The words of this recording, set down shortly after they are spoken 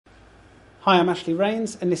Hi, I'm Ashley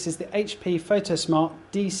Rains and this is the HP PhotoSmart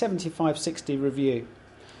D7560 review.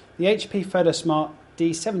 The HP PhotoSmart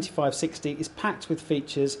D7560 is packed with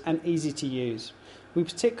features and easy to use. We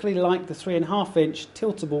particularly like the 3.5-inch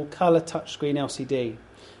tiltable colour touchscreen LCD.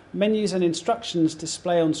 Menus and instructions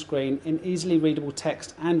display on screen in easily readable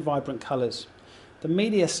text and vibrant colours. The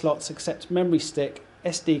media slots accept memory stick,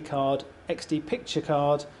 SD card, XD picture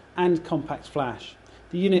card and compact flash.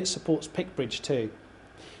 The unit supports PicBridge too.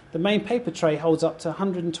 The main paper tray holds up to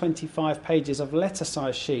 125 pages of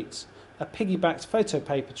letter-sized sheets. A piggybacked photo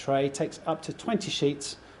paper tray takes up to 20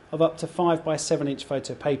 sheets of up to 5 by 7 inch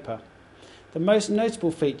photo paper. The most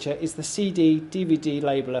notable feature is the CD/DVD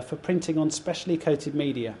labeler for printing on specially coated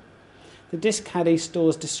media. The disc caddy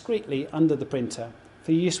stores discreetly under the printer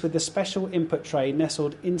for use with the special input tray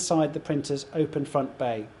nestled inside the printer's open front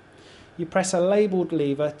bay. You press a labelled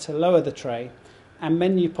lever to lower the tray and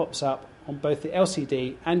menu pops up on both the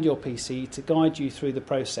LCD and your PC to guide you through the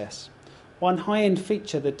process. One high-end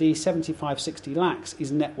feature the D7560 lacks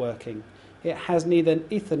is networking. It has neither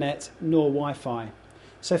Ethernet nor Wi-Fi.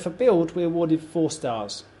 So for build we awarded 4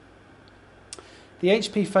 stars. The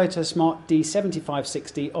HP PhotoSmart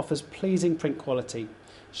D7560 offers pleasing print quality,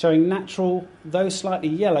 showing natural, though slightly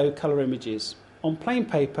yellow colour images. On plain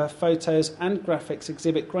paper, photos and graphics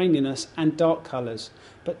exhibit graininess and dark colours,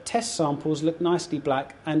 but test samples look nicely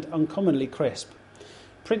black and uncommonly crisp.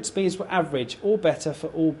 Print speeds were average, or better for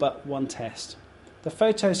all but one test. The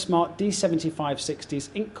PhotoSmart D7560's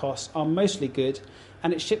ink costs are mostly good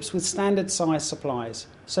and it ships with standard size supplies,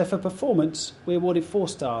 so for performance we awarded 4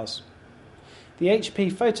 stars. The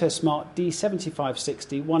HP PhotoSmart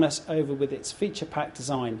D7560 won us over with its feature-packed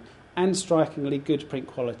design and strikingly good print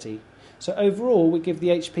quality. So overall we give the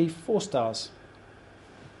HP 4 stars.